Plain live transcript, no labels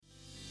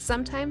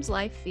Sometimes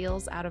life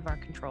feels out of our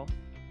control.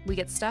 We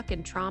get stuck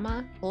in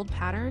trauma, old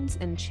patterns,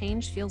 and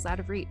change feels out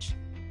of reach.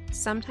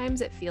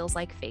 Sometimes it feels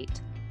like fate.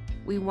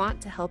 We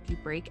want to help you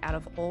break out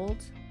of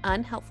old,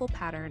 unhelpful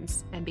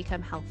patterns and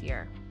become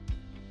healthier.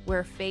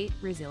 We're Fate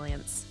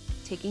Resilience,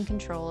 taking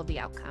control of the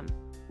outcome.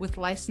 With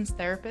licensed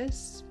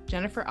therapists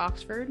Jennifer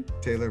Oxford,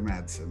 Taylor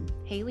Madsen,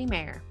 Haley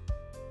Mayer.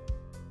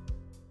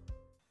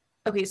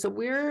 Okay, so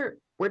we're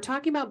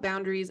talking about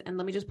boundaries, and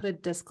let me just put a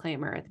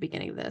disclaimer at the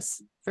beginning of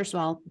this. First of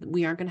all,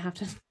 we aren't going to have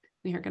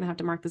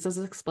to mark this as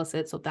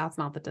explicit, so that's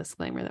not the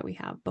disclaimer that we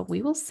have, but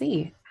we will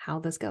see how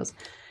this goes.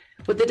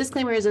 What the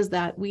disclaimer is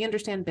that we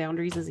understand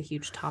boundaries is a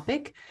huge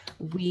topic.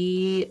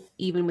 We,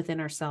 even within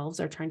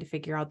ourselves, are trying to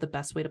figure out the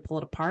best way to pull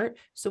it apart.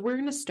 So we're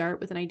going to start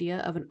with an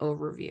idea of an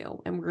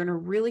overview, and we're going to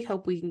really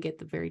hope we can get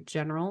the very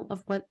general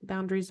of what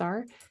boundaries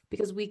are,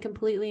 because we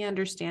completely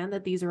understand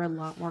that these are a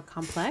lot more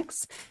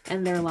complex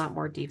and they're a lot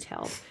more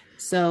detailed.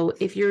 So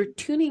if you're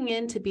tuning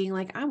in to being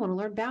like, I want to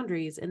learn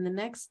boundaries in the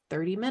next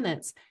 30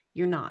 minutes,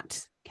 you're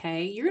not.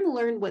 Okay. You're going to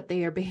learn what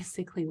they are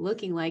basically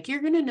looking like. You're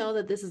going to know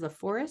that this is a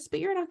forest, but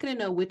you're not going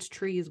to know which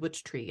tree is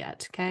which tree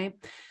yet. Okay.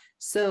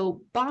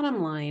 So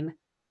bottom line,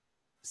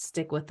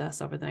 stick with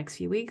us over the next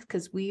few weeks,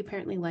 because we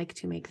apparently like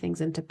to make things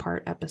into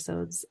part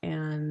episodes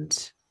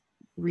and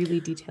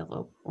really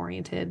detail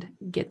oriented,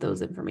 get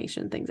those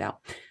information things out.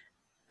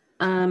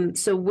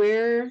 So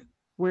where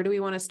do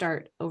we want to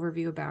start?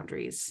 Overview of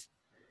boundaries.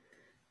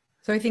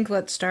 So I think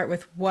let's start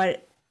with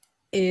what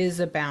is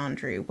a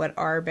boundary, what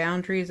are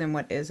boundaries, and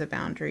what is a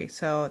boundary.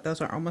 So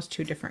those are almost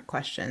two different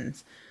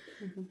questions.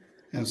 Mm-hmm.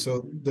 And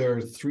so there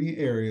are three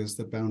areas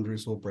that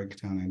boundaries will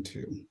break down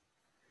into: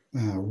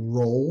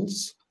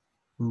 roles,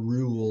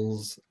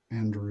 rules,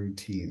 and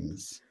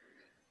routines.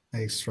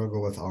 I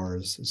struggle with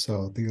ours,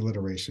 so the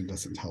alliteration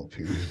doesn't help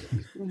here.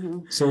 Mm-hmm.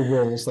 So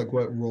roles, like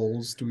what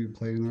roles do we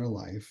play in our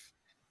life?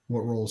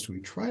 What roles do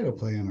we try to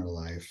play in our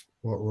life?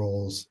 What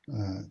roles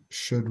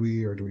should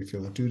we or do we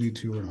feel a duty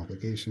to or an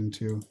obligation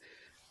to?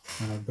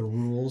 The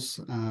rules,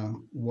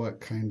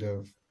 what kind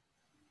of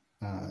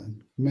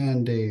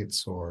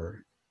mandates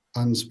or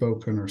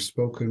unspoken or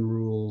spoken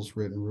rules,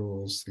 written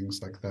rules,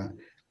 things like that.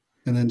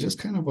 And then just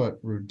kind of what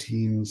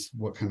routines,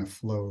 what kind of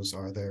flows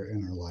are there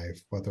in our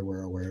life, whether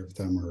we're aware of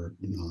them or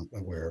not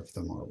aware of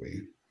them, are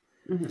we?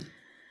 Mm-hmm.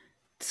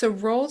 So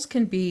roles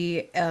can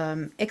be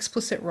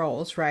explicit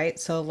roles, right?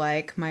 So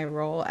like my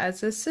role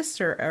as a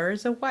sister or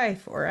as a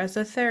wife or as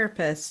a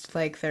therapist,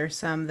 like there's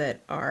some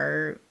that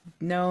are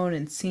known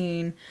and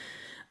seen.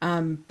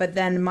 But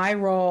then my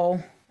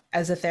role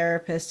as a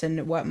therapist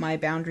and what my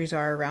boundaries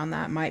are around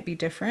that might be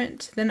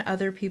different than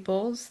other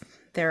people's.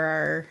 There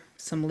are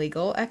some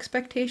legal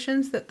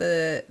expectations that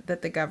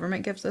the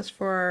government gives us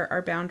for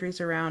our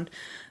boundaries around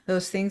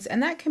those things.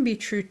 And that can be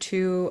true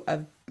too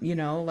of,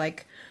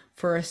 like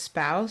for a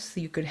spouse,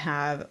 you could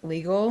have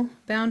legal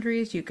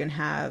boundaries, you can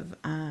have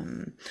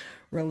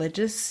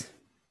religious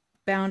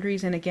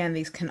boundaries. And again,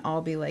 these can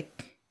all be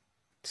like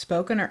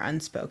spoken or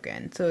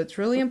unspoken. So it's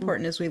really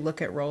important as we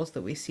look at roles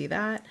that we see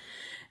that.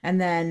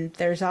 And then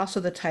there's also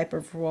the type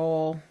of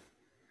role,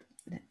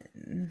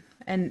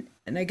 and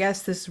I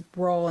guess this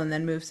role and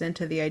then moves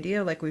into the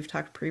idea, like we've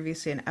talked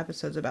previously in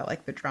episodes about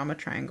like the drama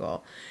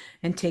triangle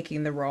and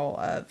taking the role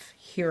of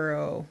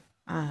hero,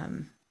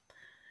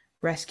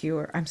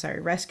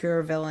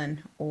 rescuer,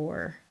 villain,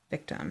 or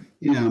victim.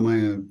 Yeah, am I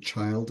a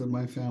child in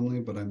my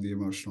family, but I'm the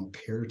emotional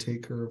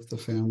caretaker of the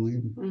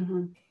family?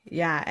 Mm-hmm.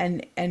 Yeah,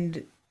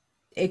 and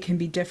it can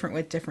be different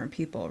with different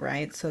people,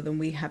 right? So then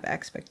we have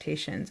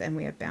expectations and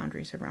we have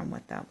boundaries around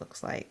what that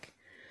looks like.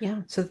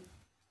 Yeah.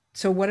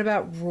 So what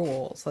about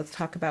rules? Let's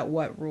talk about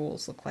what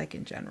rules look like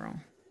in general.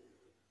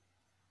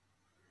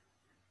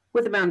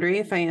 With a boundary,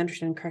 if I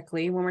understand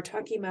correctly, when we're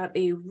talking about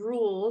a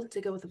rule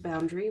to go with a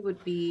boundary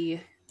would be,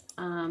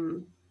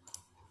 well,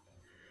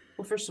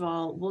 first of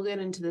all, we'll get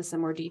into this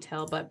in more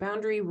detail, but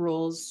boundary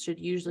rules should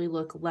usually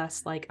look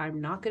less like I'm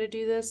not going to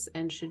do this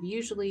and should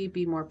usually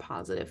be more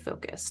positive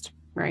focused,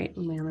 right?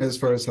 As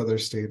far as how they're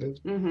stated?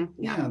 Mm-hmm.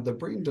 Yeah, the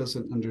brain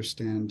doesn't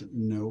understand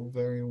no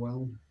very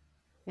well.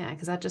 Yeah,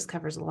 because that just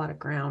covers a lot of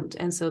ground.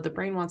 And so the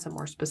brain wants a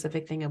more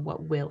specific thing of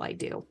what will I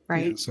do,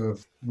 right? Yeah, so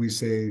if we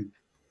say,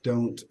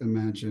 don't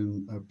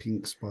imagine a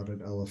pink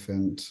spotted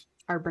elephant,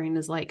 our brain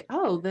is like,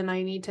 oh, then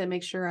I need to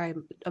make sure I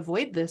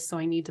avoid this. So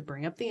I need to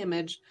bring up the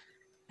image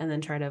and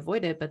then try to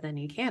avoid it. But then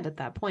you can't at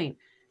that point.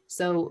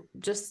 So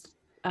just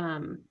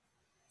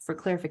for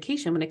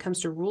clarification, when it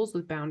comes to rules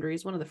with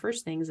boundaries, one of the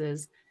first things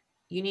is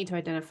you need to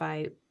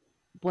identify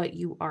what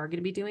you are going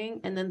to be doing.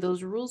 And then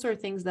those rules are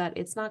things that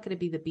it's not going to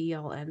be the be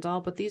all end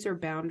all, but these are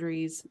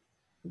boundaries.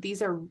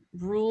 These are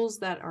rules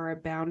that are a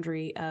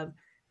boundary of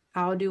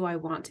how do I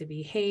want to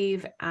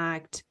behave,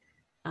 act,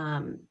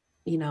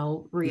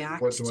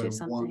 react what to do I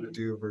something. want to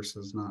do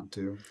versus not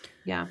do.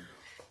 Yeah.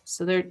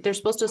 So they're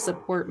supposed to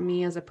support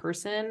me as a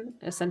person.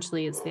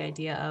 Essentially, it's the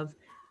idea of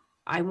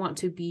I want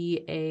to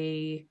be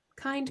a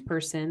kind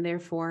person.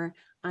 Therefore,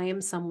 I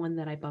am someone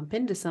that I bump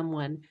into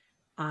someone.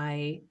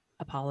 I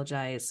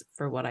apologize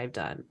for what I've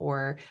done.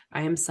 Or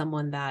I am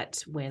someone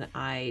that when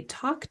I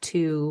talk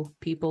to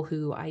people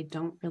who I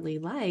don't really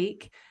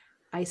like,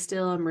 I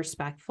still am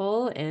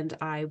respectful and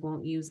I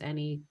won't use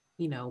any,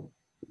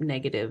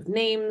 negative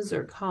names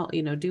or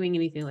doing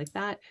anything like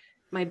that.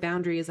 My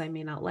boundary is I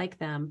may not like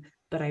them,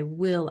 but I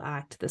will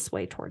act this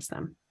way towards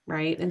them.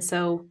 Right. And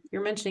so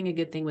you're mentioning a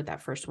good thing with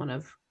that first one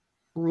of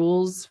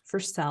rules for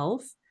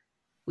self.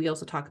 We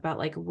also talk about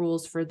like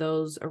rules for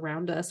those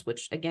around us,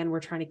 which again, we're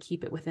trying to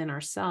keep it within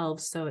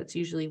ourselves. So it's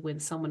usually when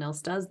someone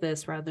else does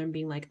this, rather than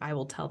being like, I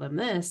will tell them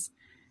this,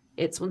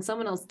 it's when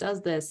someone else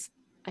does this,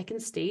 I can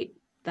state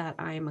that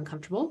I am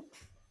uncomfortable,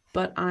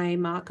 but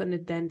I'm not going to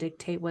then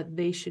dictate what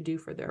they should do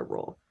for their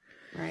role.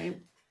 Right.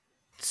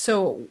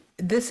 So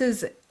this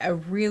is a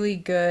really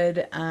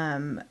good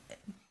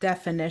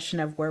definition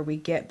of where we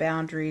get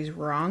boundaries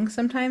wrong.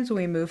 Sometimes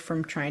when we move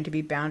from trying to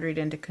be boundaried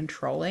into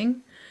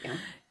controlling,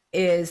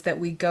 is that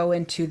we go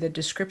into the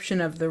description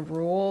of the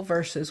rule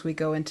versus we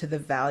go into the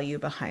value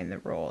behind the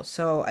rule.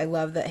 So I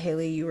love that,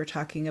 Haley, you were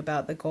talking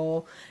about the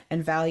goal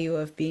and value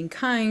of being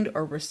kind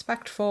or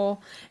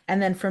respectful.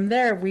 And then from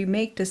there, we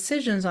make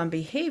decisions on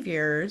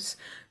behaviors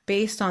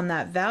based on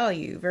that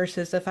value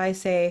versus if I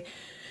say,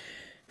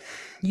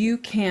 you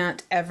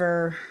can't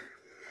ever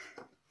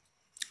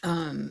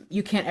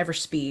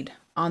speed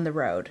on the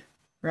road,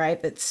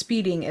 right? That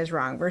speeding is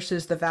wrong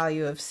versus the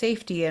value of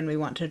safety and we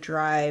want to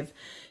drive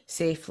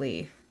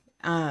safely.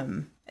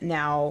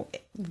 Now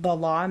the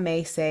law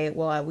may say,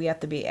 well, we have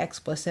to be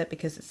explicit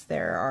because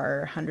there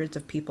are hundreds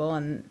of people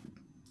and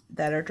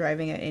that are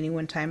driving at any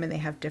one time and they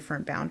have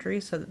different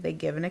boundaries so that they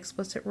give an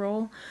explicit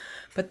rule.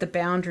 But the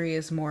boundary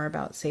is more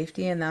about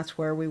safety, and that's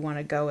where we want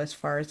to go as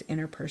far as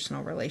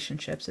interpersonal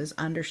relationships, is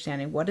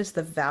understanding what is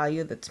the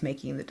value that's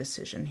making the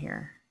decision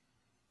here.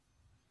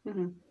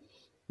 Mm-hmm.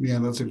 Yeah,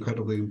 that's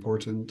incredibly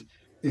important.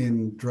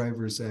 In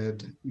driver's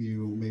ed,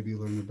 you maybe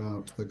learn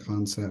about the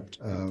concept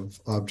of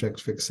object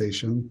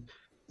fixation,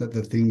 that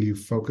the thing you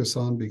focus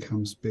on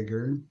becomes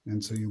bigger.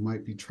 And so you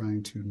might be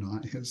trying to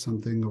not hit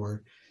something,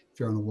 or if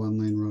you're on a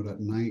one-lane road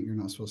at night, you're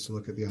not supposed to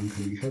look at the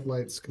oncoming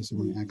headlights because you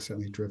might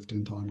accidentally drift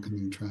into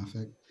oncoming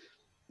traffic.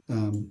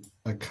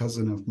 A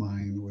cousin of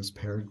mine was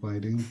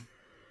paragliding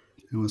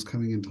and was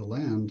coming into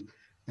land,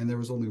 and there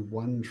was only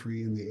one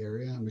tree in the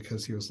area. And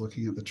because he was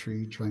looking at the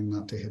tree, trying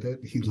not to hit it,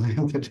 he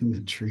landed in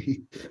the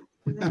tree.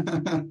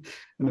 And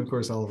of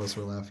course, all of us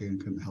were laughing and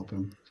couldn't help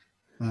him.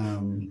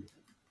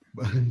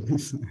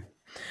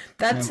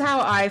 That's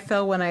how I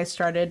feel when I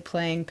started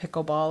playing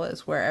pickleball,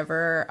 is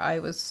wherever I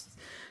was.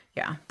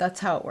 Yeah, that's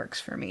how it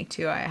works for me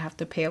too. I have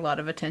to pay a lot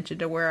of attention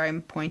to where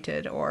I'm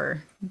pointed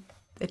or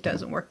it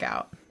doesn't work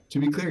out. To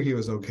be clear, he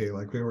was okay.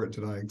 Like, we weren't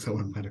denying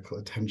someone medical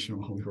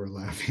attention while we were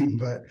laughing,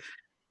 but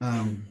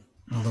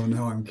although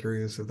now I'm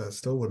curious if that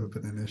still would have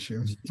been an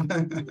issue.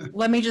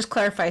 Let me just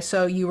clarify.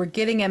 So you were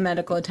getting him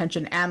medical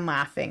attention and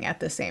laughing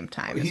at the same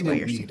time. He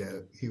didn't need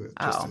it. He was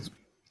just, his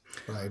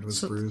pride was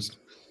bruised.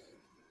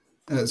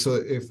 So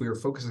if we were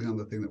focusing on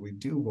the thing that we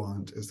do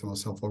want is the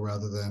most helpful,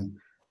 rather than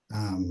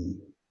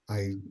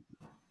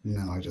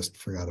I just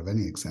forgot of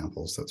any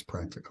examples that's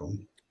practical.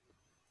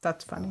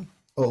 That's funny.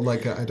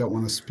 Like I don't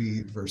want to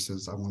speed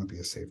versus I want to be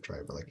a safe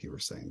driver, like you were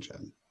saying,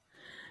 Jen.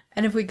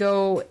 And if we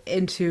go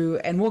into,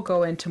 and we'll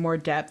go into more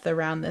depth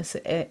around this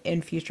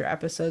in future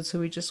episodes, so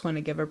we just want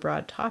to give a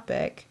broad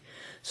topic.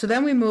 So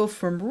then we move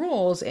from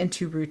rules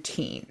into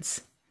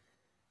routines.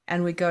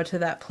 And we go to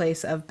that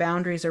place of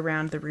boundaries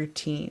around the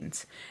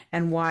routines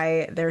and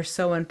why they're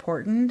so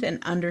important,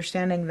 and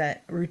understanding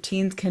that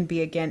routines can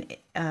be, again,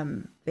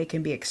 they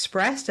can be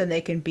expressed and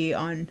they can be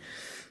on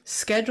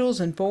schedules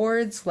and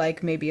boards,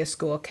 like maybe a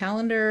school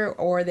calendar,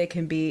 or they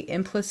can be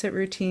implicit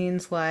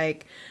routines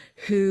like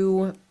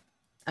who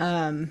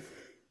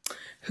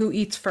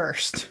eats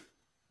first,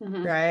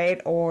 right?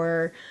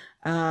 Or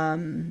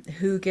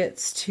who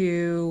gets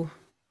to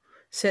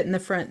sit in the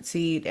front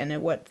seat and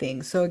at what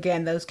things. So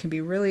again, those can be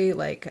really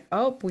like,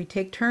 oh, we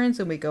take turns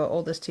and we go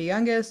oldest to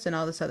youngest and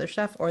all this other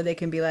stuff. Or they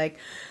can be like,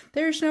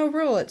 there's no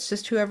rule. It's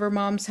just whoever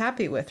mom's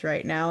happy with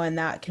right now. And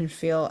that can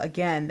feel,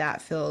 again,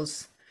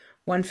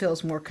 one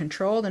feels more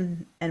controlled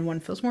and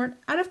one feels more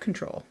out of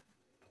control.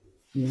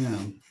 Yeah.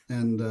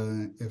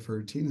 And if a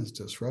routine is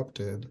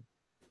disrupted,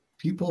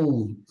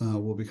 people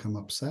will become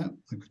upset.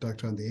 Like we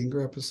talked about in the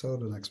anger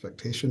episode, an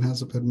expectation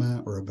hasn't been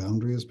met or a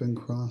boundary has been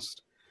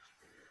crossed.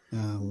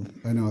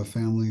 I know a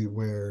family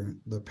where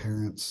the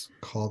parents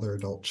call their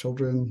adult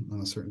children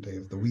on a certain day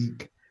of the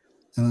week.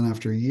 And then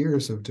after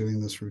years of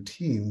doing this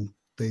routine,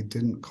 they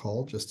didn't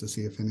call just to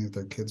see if any of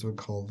their kids would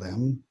call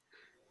them.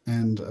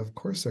 And of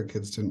course, their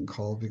kids didn't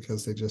call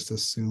because they just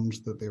assumed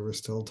that they were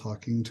still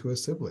talking to a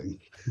sibling.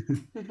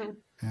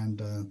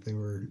 And they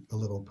were a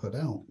little put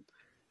out.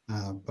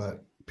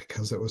 But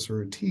because it was a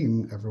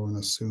routine, everyone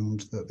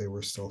assumed that they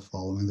were still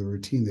following the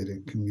routine. They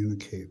didn't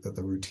communicate that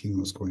the routine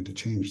was going to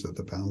change, that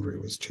the boundary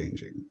was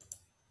changing.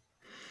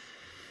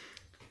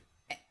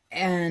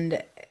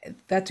 And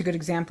that's a good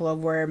example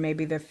of where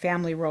maybe the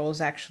family role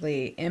is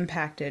actually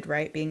impacted,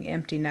 right? Being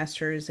empty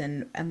nesters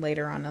and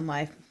later on in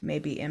life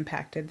maybe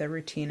impacted their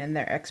routine and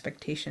their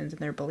expectations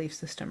and their belief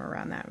system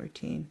around that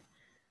routine.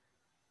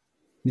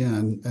 Yeah,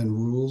 and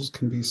rules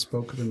can be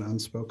spoken and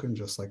unspoken,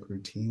 just like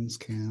routines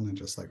can, and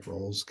just like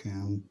roles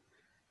can.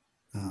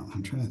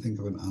 I'm trying to think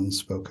of an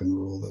unspoken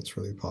rule that's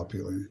really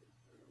popular.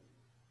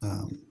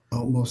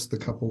 Most of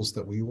the couples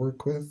that we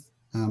work with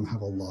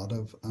have a lot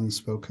of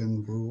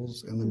unspoken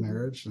rules in the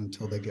marriage, and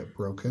until they get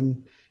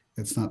broken,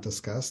 it's not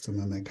discussed, and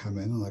then they come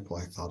in and like,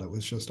 well, I thought it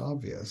was just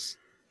obvious.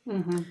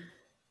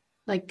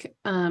 Like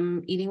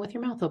eating with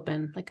your mouth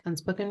open, like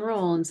unspoken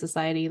rule in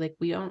society. Like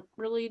we don't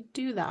really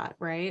do that,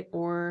 right?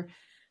 Or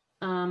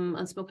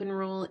unspoken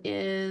rule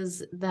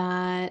is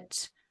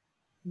that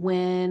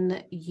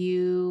when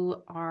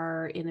you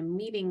are in a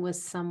meeting with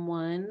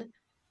someone,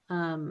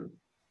 kind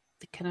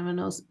of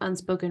an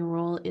unspoken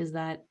rule is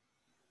that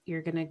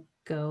you're going to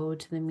go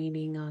to the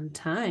meeting on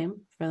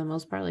time for the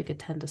most part, like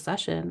attend a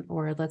session.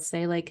 Or let's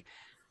say like,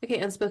 okay,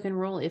 unspoken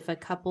rule, if a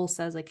couple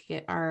says like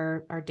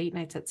our date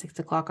night's at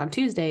 6:00 on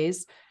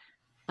Tuesdays,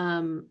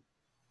 and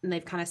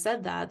they've kind of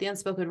said that, the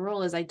unspoken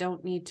rule is I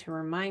don't need to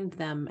remind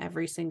them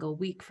every single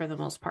week for the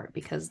most part,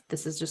 because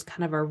this is just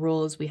kind of our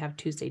rules. We have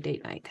Tuesday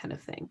date night kind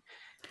of thing.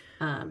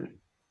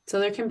 So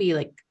there can be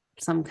like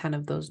some kind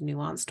of those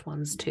nuanced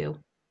ones too.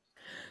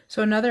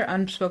 So another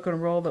unspoken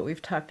rule that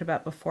we've talked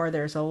about before,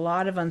 there's a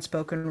lot of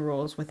unspoken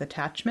rules with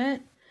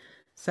attachment.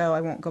 So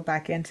I won't go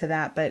back into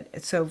that.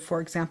 But so, for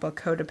example,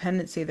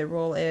 codependency, the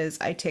rule is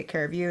I take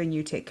care of you and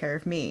you take care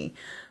of me.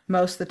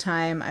 Most of the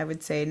time, I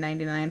would say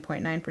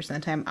 99.9% of the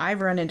time,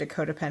 I've run into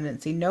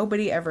codependency.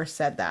 Nobody ever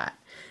said that.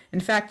 In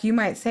fact, you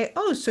might say,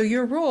 oh, so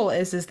your rule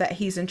is that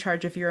he's in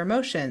charge of your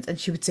emotions. And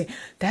she would say,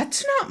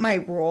 that's not my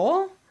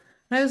rule.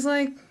 And I was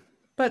like,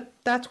 but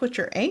that's what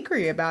you're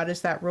angry about,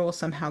 is that rule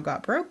somehow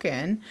got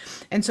broken.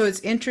 And so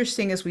it's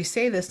interesting as we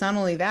say this, not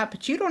only that,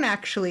 but you don't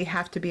actually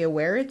have to be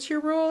aware it's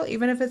your rule,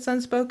 even if it's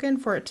unspoken,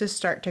 for it to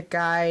start to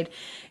guide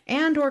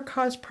and or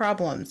cause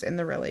problems in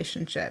the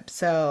relationship.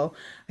 So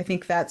I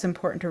think that's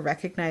important to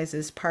recognize,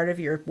 as part of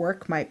your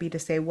work might be to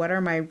say, what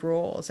are my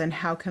rules and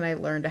how can I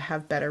learn to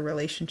have better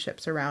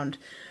relationships around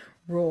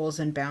rules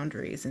and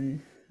boundaries,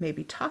 and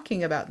maybe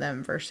talking about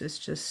them versus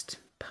just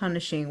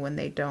punishing when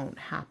they don't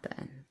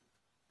happen.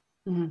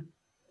 Mm-hmm.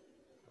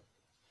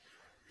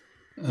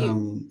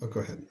 Go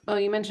ahead. Oh,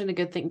 you mentioned a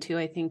good thing too.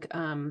 I think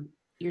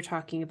you're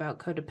talking about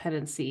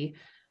codependency.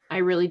 I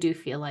really do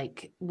feel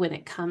like when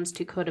it comes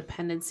to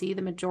codependency,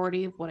 the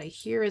majority of what I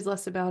hear is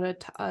less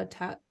about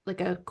like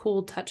a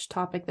cool touch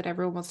topic that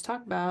everyone wants to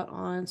talk about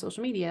on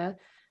social media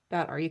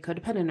about, are you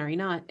codependent, are you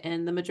not?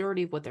 And the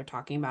majority of what they're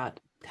talking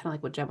about, kind of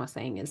like what Jen was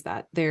saying, is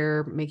that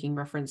they're making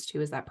reference to,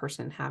 is that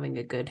person having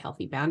a good,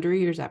 healthy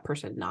boundary, or does that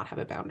person not have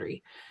a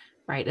boundary?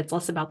 Right? It's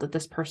less about that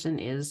this person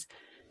is,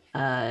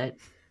 I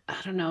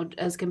don't know,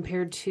 as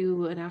compared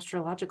to an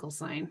astrological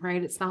sign,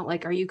 right? It's not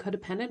like, are you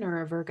codependent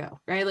or a Virgo,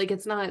 right? Like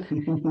it's not,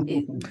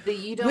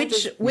 you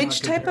don't.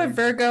 Which type of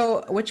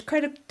Virgo, which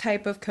kind of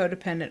type of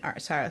codependent are,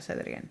 sorry, I'll say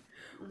that again.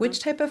 Which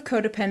type of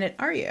codependent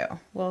are you?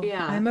 Well,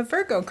 yeah. I'm a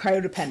Virgo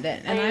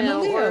codependent, and I'm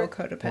a Leo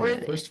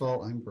codependent. First of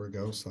all, I'm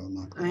Virgo, so I'm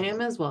not. I am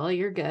as well.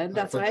 You're good.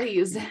 That's why I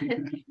use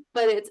it.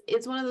 But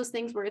it's one of those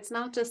things where it's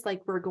not just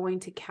like we're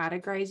going to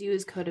categorize you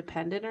as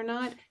codependent or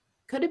not.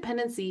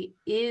 Codependency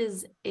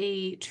is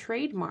a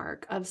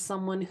trademark of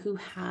someone who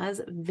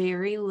has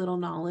very little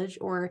knowledge,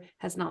 or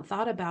has not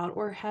thought about,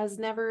 or has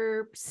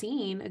never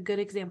seen a good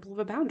example of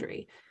a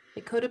boundary.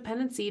 Like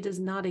codependency does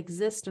not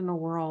exist in a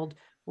world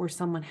where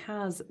someone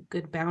has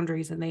good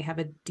boundaries and they have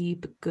a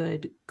deep,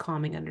 good,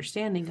 calming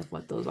understanding of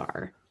what those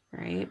are,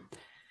 right?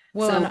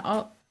 Well, so, and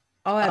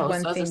I'll add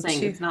one thing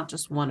too. It's not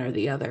just one or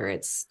the other.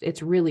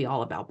 It's really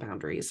all about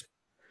boundaries.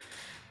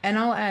 And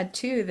I'll add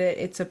too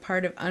that it's a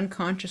part of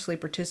unconsciously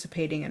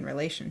participating in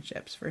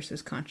relationships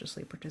versus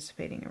consciously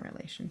participating in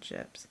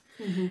relationships.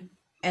 Mm-hmm.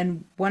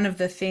 And one of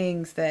the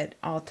things that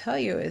I'll tell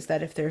you is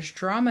that if there's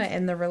drama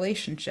in the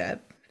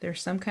relationship,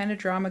 there's some kind of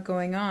drama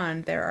going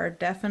on, there are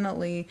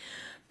definitely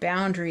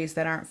boundaries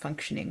that aren't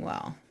functioning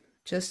well.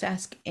 Just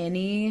ask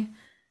any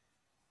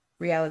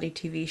reality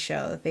TV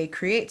show. They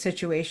create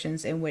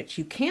situations in which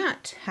you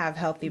can't have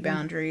healthy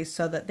boundaries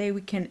so that they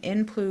can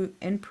increase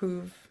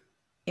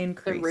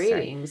the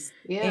ratings.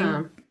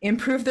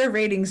 Improve their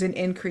ratings and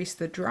increase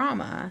the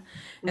drama.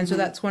 And so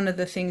that's one of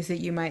the things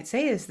that you might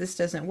say is, this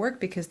doesn't work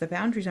because the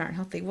boundaries aren't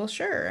healthy. Well,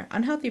 sure,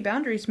 unhealthy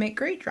boundaries make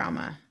great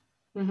drama.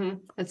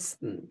 It's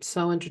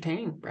so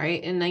entertaining,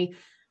 right? And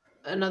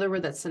another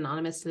word that's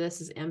synonymous to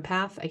this is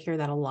empath. I hear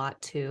that a lot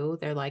too.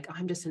 They're like,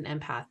 I'm just an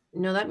empath.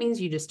 No, that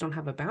means you just don't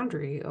have a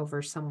boundary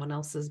over someone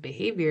else's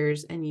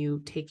behaviors and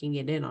you taking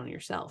it in on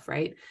yourself,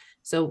 right?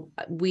 So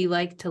we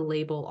like to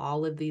label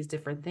all of these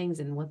different things,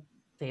 and what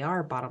they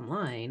are, bottom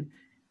line,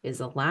 is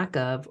a lack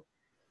of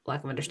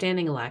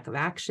understanding, a lack of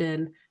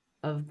action,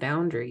 of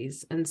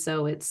boundaries. And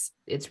so it's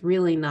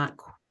really not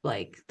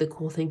like the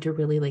cool thing to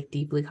really like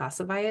deeply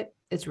classify it.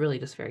 It's really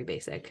just very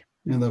basic.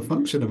 And the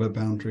function of a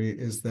boundary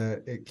is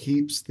that it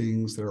keeps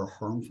things that are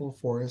harmful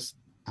for us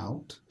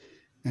out,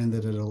 and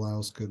that it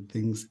allows good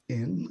things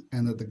in,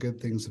 and that the good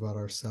things about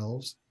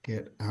ourselves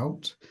get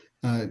out.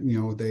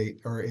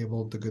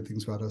 The good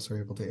things about us are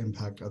able to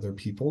impact other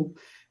people,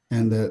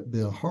 and that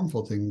the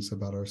harmful things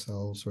about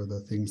ourselves, or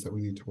the things that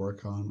we need to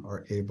work on,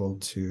 are able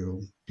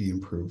to be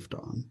improved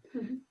on.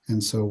 Mm-hmm.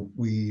 And so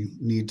we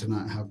need to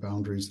not have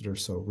boundaries that are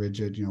so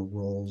rigid,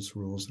 roles,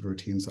 rules, and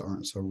routines that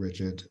aren't so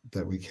rigid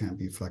that we can't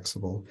be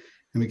flexible.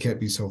 And we can't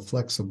be so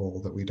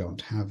flexible that we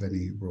don't have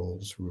any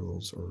rules,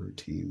 or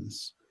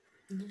routines.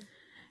 Mm-hmm.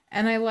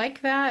 And I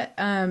like that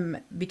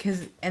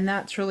because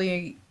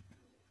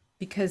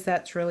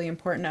that's really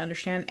important to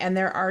understand. And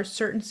there are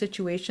certain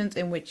situations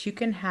in which you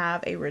can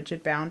have a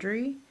rigid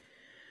boundary,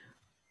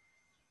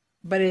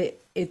 but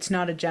it's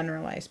not a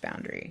generalized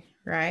boundary,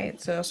 right?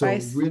 So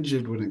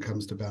rigid when it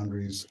comes to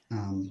boundaries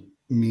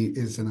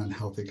is an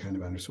unhealthy kind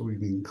of boundary. So we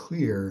mean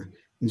clear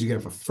means you can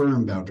have a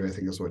firm boundary, I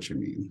think is what you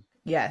mean.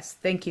 Yes,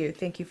 thank you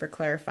for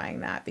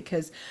clarifying that,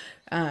 because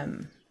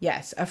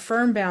yes, a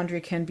firm boundary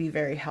can be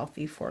very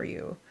healthy for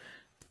you.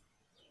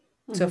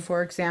 Mm-hmm. So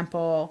for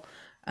example,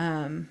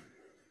 I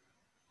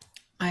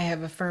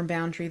have a firm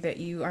boundary that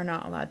you are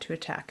not allowed to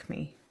attack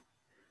me.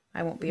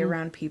 I won't be mm-hmm.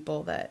 around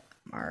people that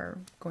are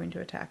going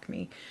to attack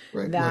me.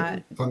 Right.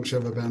 That the function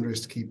of a boundary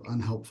is to keep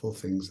unhelpful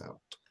things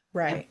out.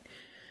 Right.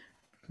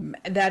 Yeah.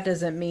 That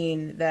doesn't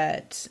mean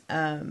that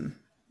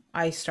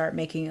I start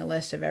making a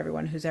list of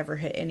everyone who's ever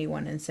hit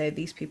anyone and say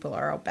these people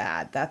are all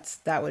bad.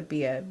 That would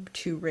be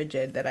too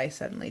rigid that I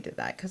suddenly did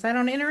that, because I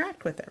don't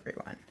interact with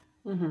everyone.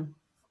 Mm-hmm.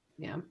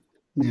 Yeah.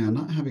 Yeah.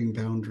 Not having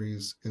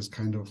boundaries is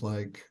kind of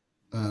like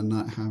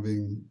not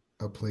having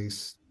a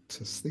place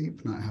to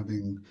sleep, not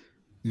having,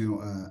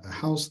 a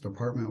house, an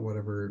apartment,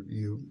 whatever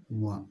you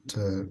want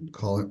to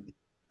call it.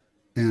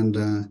 And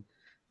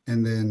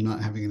then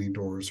not having any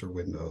doors or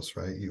windows,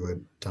 right? You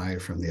would die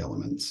from the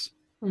elements.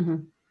 Mm-hmm.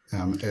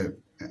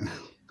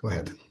 Go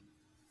ahead.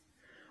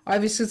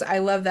 Obviously, I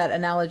love that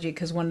analogy,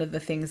 because one of the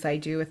things I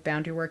do with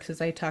Boundary Works is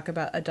I talk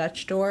about a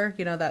Dutch door.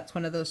 That's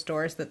one of those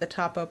doors that the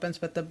top opens,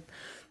 but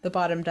the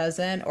bottom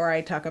doesn't. Or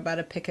I talk about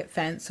a picket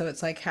fence, so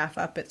it's like half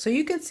up it. So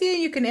you can see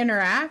and you can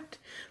interact,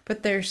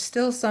 but there's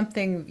still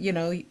something,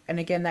 and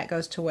again, that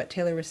goes to what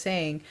Taylor was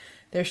saying.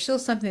 There's still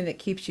something that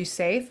keeps you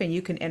safe and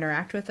you can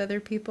interact with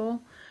other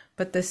people,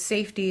 but the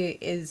safety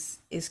is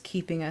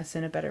keeping us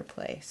in a better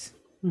place.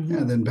 Mm-hmm. Yeah,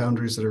 and then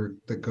boundaries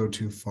that go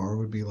too far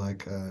would be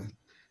like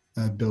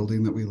a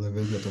building that we live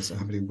in that doesn't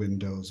have any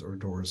windows or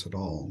doors at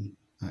all.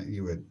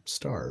 You would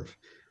starve.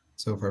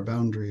 So if our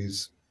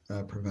boundaries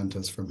prevent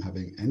us from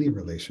having any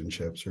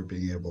relationships or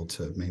being able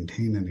to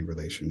maintain any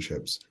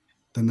relationships,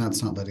 then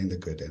that's not letting the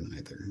good in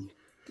either.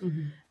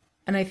 Mm-hmm.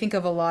 And I think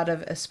of a lot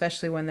of,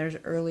 especially when there's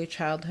early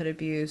childhood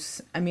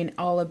abuse,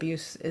 all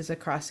abuse is a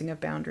crossing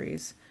of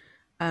boundaries.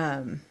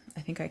 I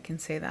think I can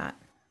say that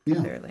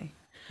clearly.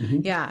 Mm-hmm.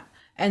 Yeah.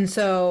 And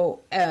so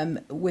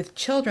with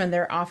children,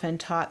 they're often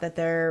taught that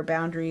their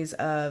boundaries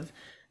of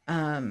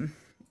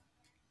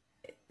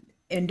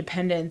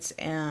independence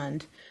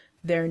and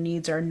their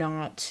needs are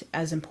not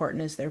as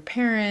important as their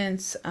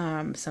parents.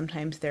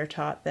 Sometimes they're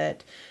taught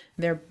that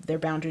their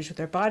boundaries with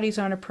their bodies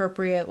aren't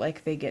appropriate,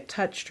 like they get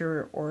touched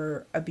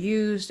or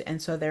abused, and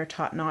so they're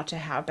taught not to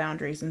have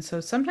boundaries. And so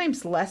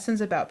sometimes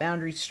lessons about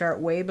boundaries start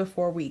way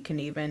before we can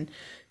even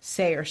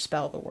say or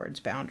spell the words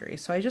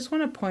boundaries. So I just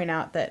want to point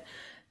out that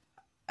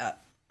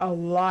a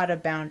lot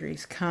of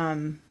boundaries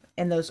come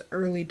in those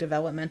early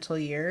developmental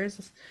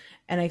years.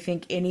 And I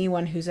think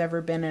anyone who's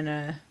ever been in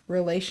a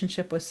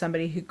relationship with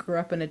somebody who grew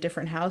up in a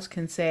different house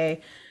can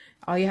say,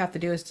 all you have to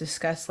do is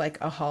discuss like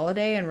a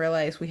holiday and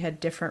realize we had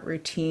different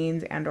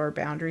routines and or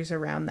boundaries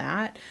around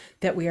that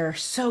we are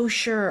so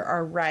sure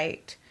are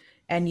right.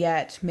 And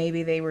yet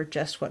maybe they were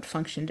just what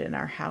functioned in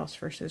our house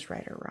versus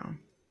right or wrong.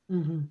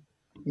 Mm-hmm.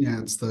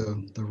 Yeah, it's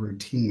the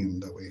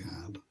routine that we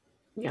had.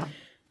 Yeah.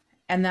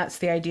 And that's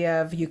the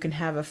idea of you can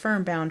have a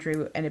firm boundary,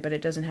 but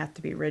it doesn't have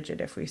to be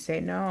rigid. If we say,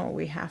 no,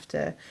 we have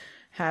to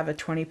have a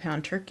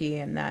 20-pound turkey,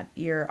 and that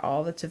year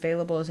all that's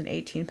available is an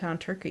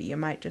 18-pound turkey, you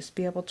might just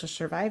be able to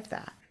survive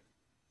that.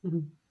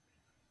 Mm-hmm.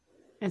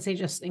 I'd say,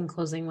 just in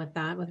closing with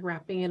that, with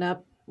wrapping it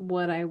up,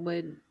 what I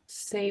would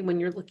say when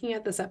you're looking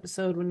at this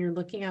episode, when you're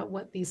looking at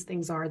what these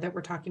things are that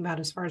we're talking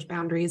about as far as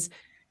boundaries,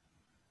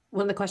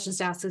 one of the questions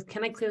to ask is,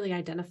 can I clearly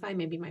identify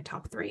maybe my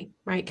top three,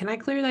 right? Can I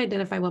clearly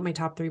identify what my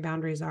top three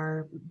boundaries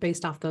are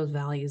based off those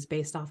values,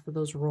 based off of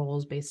those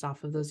roles, based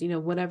off of those,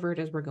 whatever it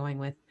is we're going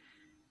with?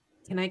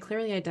 Can I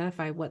clearly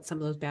identify what some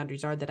of those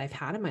boundaries are that I've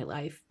had in my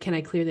life? Can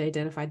I clearly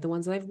identify the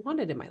ones that I've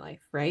wanted in my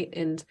life, right?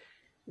 And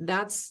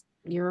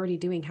you're already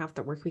doing half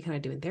the work we kind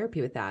of do in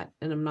therapy with that.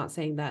 And I'm not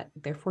saying that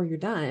therefore you're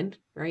done,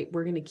 right?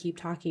 We're going to keep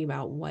talking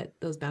about what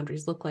those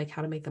boundaries look like,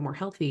 how to make them more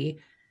healthy.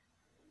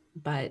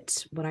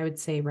 But what I would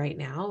say right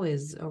now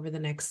is, over the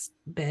next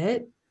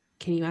bit,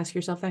 can you ask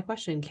yourself that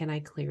question? Can I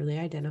clearly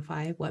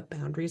identify what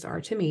boundaries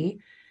are to me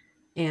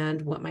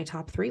and what my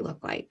top three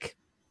look like?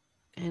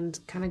 And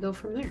kind of go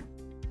from there.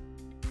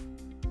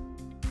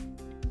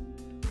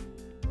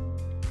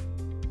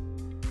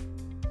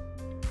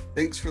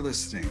 Thanks for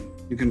listening.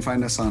 You can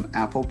find us on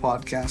Apple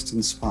Podcasts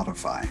and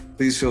Spotify.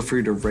 Please feel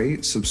free to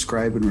rate,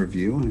 subscribe, and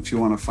review. And if you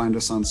want to find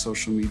us on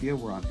social media,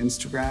 we're on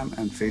Instagram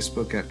and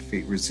Facebook at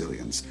Fate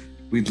Resilience.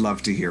 We'd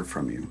love to hear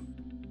from you.